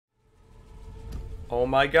Oh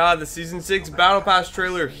my god, the Season 6 Battle Pass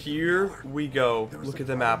trailer. Here we go. Look at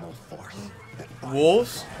the map.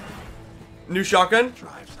 Wolves. New shotgun.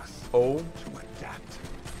 Oh.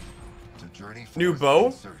 New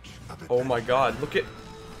bow. Oh my god, look at...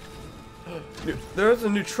 There's a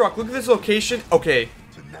new truck. Look at this location. Okay.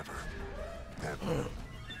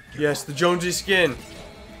 Yes, the Jonesy skin.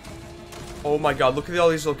 Oh my god, look at all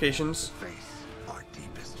these locations.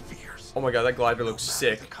 Oh my god, that glider looks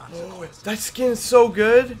sick. Oh, that skin is so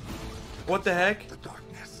good. What the heck?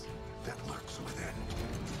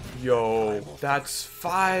 Yo, that's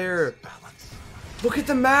fire. Look at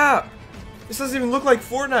the map. This doesn't even look like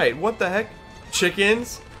Fortnite. What the heck?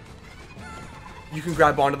 Chickens. You can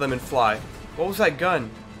grab onto them and fly. What was that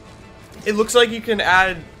gun? It looks like you can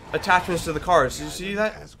add attachments to the cars. Did you see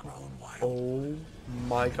that? Oh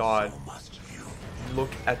my god.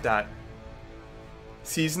 Look at that.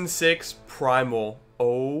 Season 6 Primal.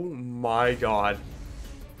 Oh my god.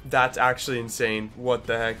 That's actually insane. What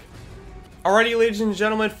the heck? Alrighty, ladies and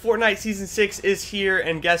gentlemen, Fortnite Season 6 is here,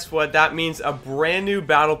 and guess what? That means a brand new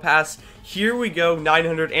Battle Pass. Here we go,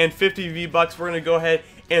 950 V-Bucks. We're going to go ahead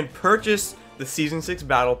and purchase the Season 6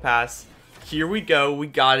 Battle Pass. Here we go. We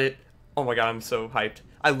got it. Oh my god, I'm so hyped.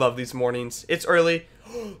 I love these mornings. It's early.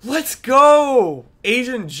 Let's go!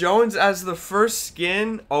 Agent Jones as the first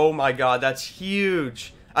skin. Oh my god, that's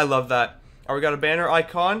huge. I love that. Alright, we got a banner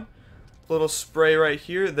icon. Little spray right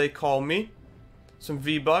here. They call me. Some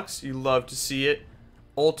V-Bucks. You love to see it.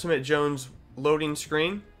 Ultimate Jones loading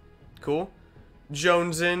screen. Cool.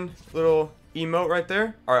 Jones in. Little emote right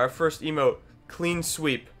there. Alright, our first emote. Clean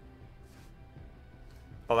sweep.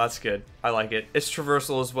 Oh, that's good. I like it. It's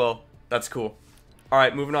traversal as well. That's cool.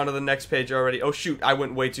 Alright, moving on to the next page already. Oh shoot, I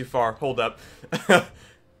went way too far. Hold up.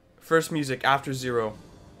 First music, After Zero.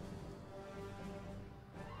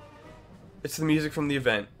 It's the music from the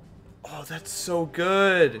event. Oh, that's so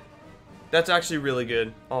good. That's actually really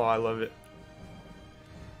good. Oh, I love it.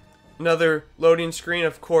 Another loading screen,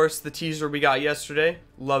 of course, the teaser we got yesterday.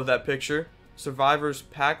 Love that picture. Survivors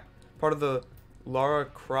pack, part of the Lara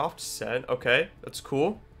Croft set. Okay, that's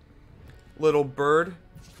cool. Little bird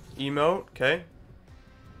emote. Okay.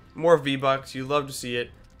 More V-Bucks. You love to see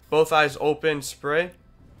it. Both eyes open spray.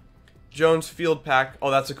 Jones field pack.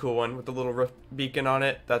 Oh, that's a cool one with the little beacon on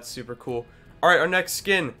it. That's super cool. Alright, our next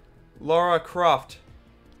skin. Lara Croft.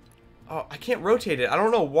 Oh, I can't rotate it. I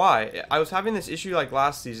don't know why. I was having this issue like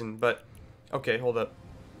last season, but... Okay, hold up.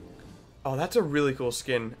 Oh, that's a really cool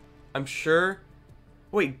skin. I'm sure...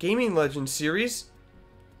 Wait, Gaming Legends series?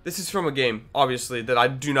 This is from a game, obviously, that I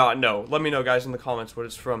do not know. Let me know, guys, in the comments what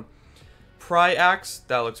it's from. Pry Axe.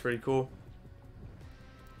 That looks pretty cool.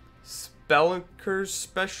 Spelunker's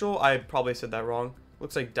Special. I probably said that wrong.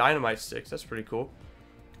 Looks like dynamite sticks. That's pretty cool.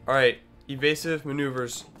 Alright. Evasive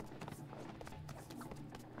Maneuvers.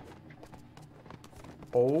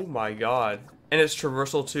 Oh my god. And it's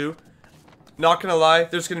traversal too. Not gonna lie,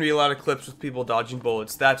 there's gonna be a lot of clips with people dodging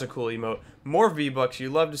bullets. That's a cool emote. More V-Bucks. You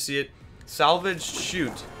love to see it. Salvaged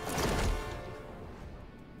Shoot.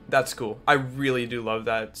 That's cool. I really do love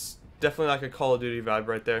that. It's definitely like a Call of Duty vibe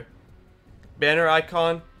right there. Banner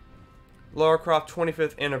icon. Lara Croft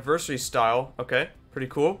 25th anniversary style. Okay, pretty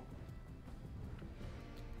cool.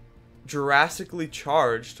 Jurassically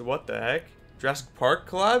Charged. What the heck? Jurassic Park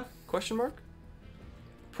collab? Question mark?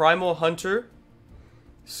 Primal Hunter.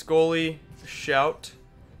 Scully Shout.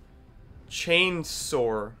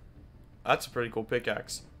 Chainsaw. That's a pretty cool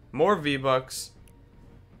pickaxe. More V-Bucks.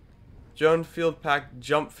 Joan Field Pack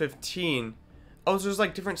Jump 15. Oh, so there's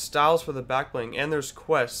like different styles for the back bling. And there's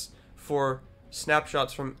quests for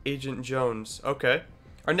snapshots from Agent Jones. Okay.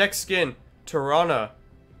 Our next skin. Tirana.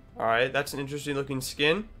 Alright, that's an interesting looking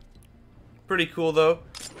skin. Pretty cool though.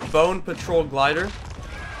 Bone Patrol Glider.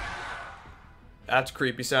 That's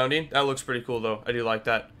creepy sounding. That looks pretty cool though. I do like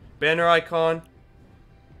that. Banner icon.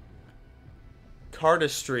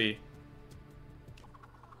 Cardistry.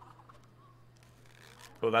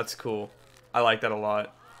 Oh, that's cool. I like that a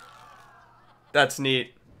lot. That's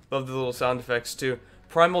neat. Love the little sound effects too.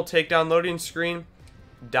 Primal Takedown loading screen.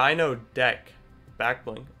 Dino Deck. Back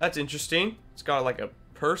bling. That's interesting. It's got like a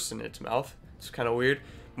purse in its mouth. It's kind of weird.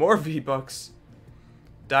 More V-Bucks.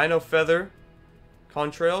 Dino Feather.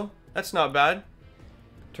 Contrail. That's not bad.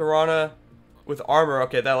 Tirana with armor.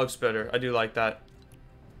 Okay, that looks better. I do like that.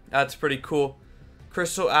 That's pretty cool.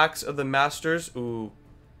 Crystal Axe of the Masters. Ooh.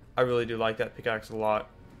 I really do like that pickaxe a lot.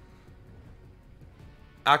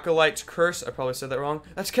 Acolyte's Curse. I probably said that wrong.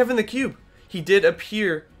 That's Kevin the Cube. He did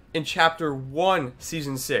appear in Chapter 1,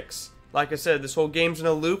 Season 6. Like I said, this whole game's in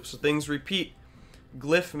a loop, so things repeat.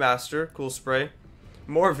 Glyph Master. Cool spray.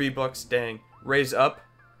 More V-Bucks. Dang. Raise Up.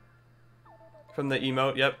 From the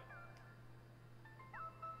emote, yep.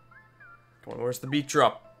 Come on, where's the beat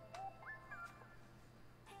drop?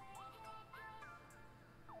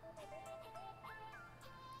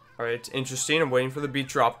 Alright, it's interesting. I'm waiting for the beat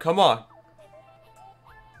drop. Come on.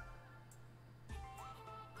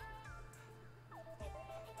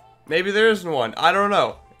 Maybe there isn't one. I don't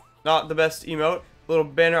know. Not the best emote. Little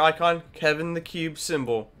banner icon. Kevin the Cube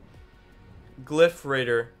symbol. Glyph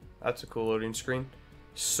Raider. That's a cool loading screen.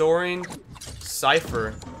 Soaring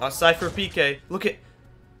Cypher. Cypher PK. Look at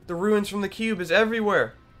the ruins from the cube is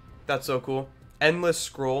everywhere. That's so cool. Endless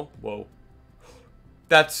Scroll. Whoa.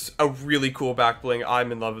 That's a really cool back bling.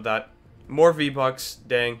 I'm in love with that. More V-Bucks.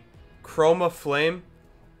 Dang. Chroma Flame.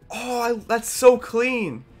 Oh, that's so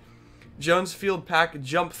clean. Jones Field Pack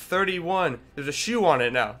Jump 31. There's a shoe on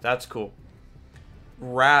it now. That's cool.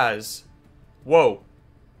 Raz. Whoa.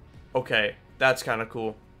 Okay. That's kind of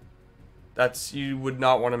cool. That's, you would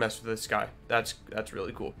not want to mess with this guy. That's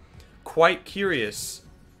really cool. Quite Curious.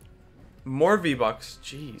 More V-Bucks.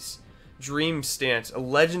 Jeez. Dream Stance. A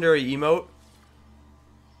legendary emote.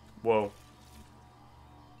 Whoa.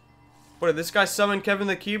 What, did this guy summon Kevin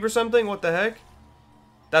the Cube or something? What the heck?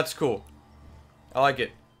 That's cool. I like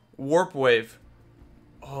it. Warp Wave.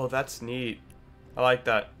 Oh, that's neat. I like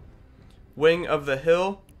that. Wing of the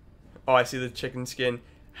Hill. Oh, I see the chicken skin.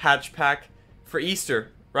 Hatch Pack for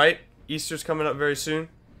Easter, right? Easter's coming up very soon.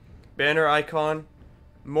 Banner icon.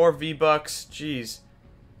 More V-Bucks. Jeez.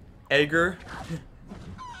 Egger.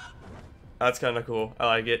 That's kind of cool. I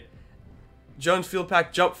like it. Jones Field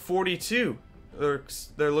Pack Jump 42.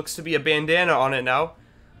 There looks to be a bandana on it now.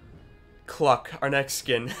 Cluck, our next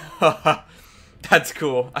skin. That's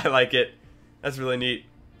cool. I like it. That's really neat.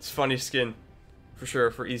 It's a funny skin. For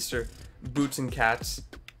sure, for Easter. Boots and Cats.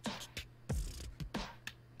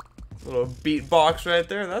 Little beatbox right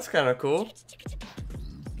there. That's kind of cool.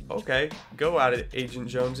 Okay. Go at it, Agent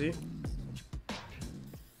Jonesy.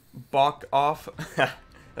 Bok off.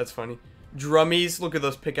 That's funny. Drummies. Look at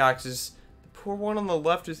those pickaxes. The poor one on the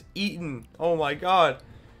left is eaten. Oh my god.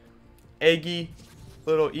 Eggy.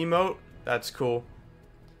 Little emote. That's cool.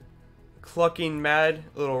 Clucking Mad.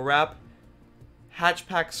 Little rap.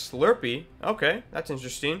 Hatchpack Slurpee. Okay. That's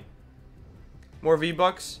interesting. More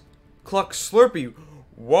V-Bucks. Cluck Slurpee.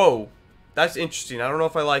 Whoa. That's interesting. I don't know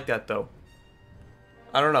if I like that, though.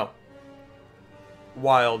 I don't know.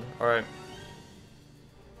 Wild. Alright.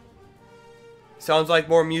 Sounds like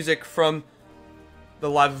more music from the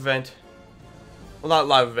live event. Well, not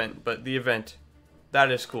live event, but the event.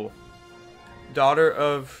 That is cool. Daughter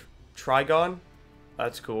of Trigon.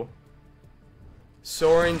 That's cool.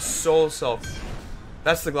 Soaring Soul Self.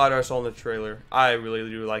 That's the glider I saw in the trailer. I really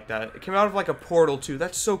do like that. It came out of like a portal, too.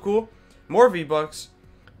 That's so cool. More V-Bucks.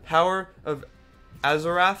 Power of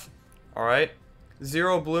Azorath. Alright.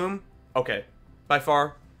 Zero Bloom. Okay. By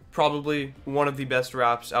far, probably one of the best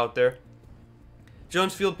raps out there.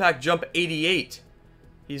 Jones Field Pack Jump 88.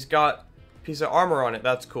 He's got a piece of armor on it.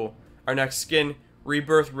 That's cool. Our next skin,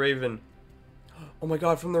 Rebirth Raven. Oh my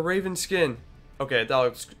god, from the Raven skin. Okay, that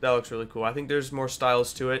looks really cool. I think there's more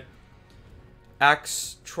styles to it.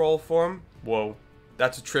 Axe Troll Form. Whoa.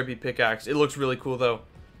 That's a trippy pickaxe. It looks really cool, though.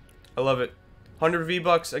 I love it. 100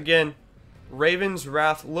 V-Bucks again. Raven's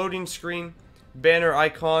Wrath loading screen. Banner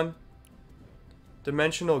icon.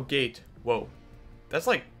 Dimensional Gate. Whoa. That's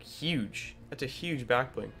like huge. That's a huge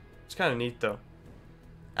back bling. It's kind of neat though.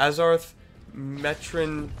 Azarth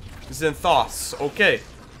Metron Zinthos. Okay.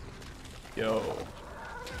 Yo.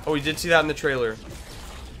 Oh, we did see that in the trailer.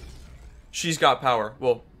 She's got power.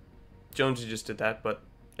 Well, Jonesy just did that, but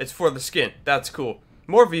it's for the skin. That's cool.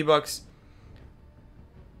 More V-Bucks.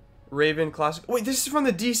 Raven Classic. Wait, this is from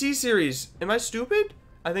the DC series. Am I stupid?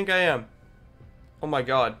 I think I am. Oh my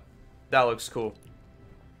god. That looks cool.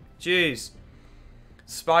 Jeez.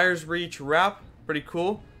 Spire's Reach Wrap. Pretty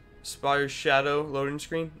cool. Spire's Shadow loading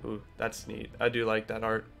screen. Ooh, that's neat. I do like that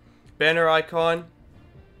art. Banner icon.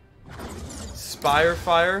 Spire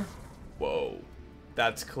Fire. Whoa.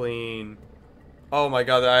 That's clean. Oh my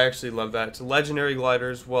god, I actually love that. It's a legendary glider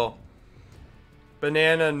as well.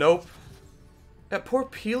 Banana. Nope. That poor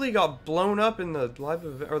Peely got blown up in the live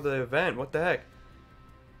event, or the event. What the heck?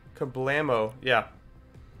 Kablamo. Yeah.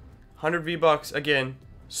 100 V-Bucks again.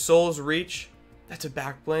 Soul's Reach. That's a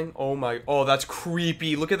back bling. Oh my. Oh, that's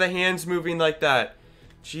creepy. Look at the hands moving like that.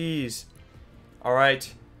 Jeez.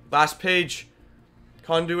 Alright. Last page.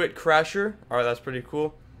 Conduit Crasher. Alright, that's pretty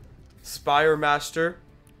cool. Spire Master.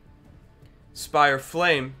 Spire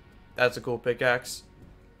Flame. That's a cool pickaxe.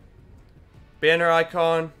 Banner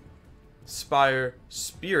icon. Spire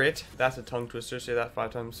Spirit. That's a tongue twister. Say that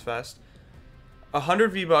 5 times fast.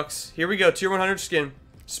 100 V-Bucks. Here we go. Tier 100 skin.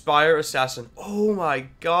 Spire Assassin. Oh my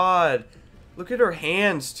god. Look at her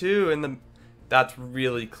hands too, and that's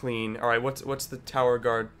really clean. All right, what's the tower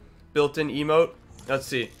guard? Built-in emote. Let's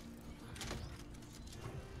see.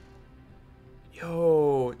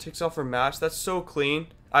 Yo, it takes off her mask. That's so clean.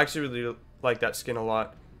 I actually really like that skin a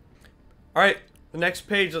lot. All right, the next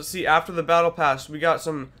page. Let's see. After the battle pass, we got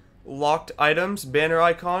some locked items. Banner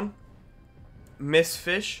icon. Miss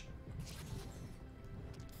Fish.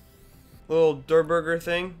 Little Durburger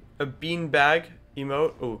thing. A bean bag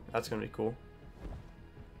emote. Oh, that's gonna be cool.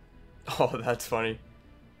 Oh, that's funny.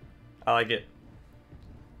 I like it.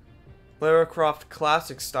 Lara Croft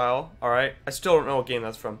classic style. Alright. I still don't know what game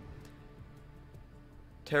that's from.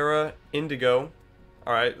 Terra Indigo.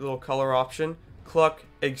 Alright, little color option. Cluck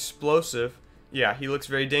Explosive. Yeah, he looks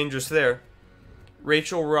very dangerous there.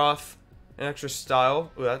 Rachel Roth. An extra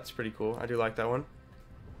style. Oh, that's pretty cool. I do like that one.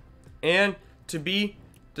 And to be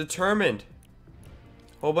determined.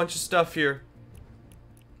 Whole bunch of stuff here.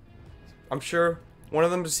 I'm sure one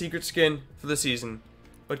of them is a secret skin for the season.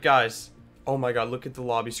 But guys, oh my god, look at the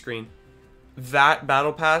lobby screen. That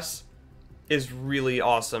battle pass is really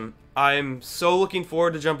awesome. I'm so looking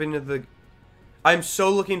forward to jumping into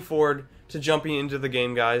the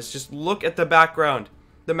game, guys. Just look at the background.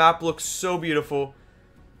 The map looks so beautiful.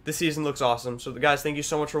 The season looks awesome. So guys, thank you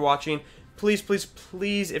so much for watching. Please, please,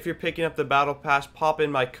 please, if you're picking up the battle pass, pop in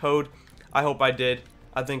my code. I hope I did.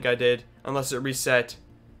 I think I did. Unless it reset.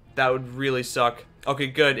 That would really suck. Okay,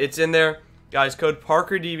 good. It's in there. Guys, code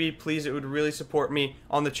ParkerDV, please. It would really support me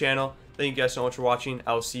on the channel. Thank you guys so much for watching.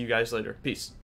 I will see you guys later. Peace.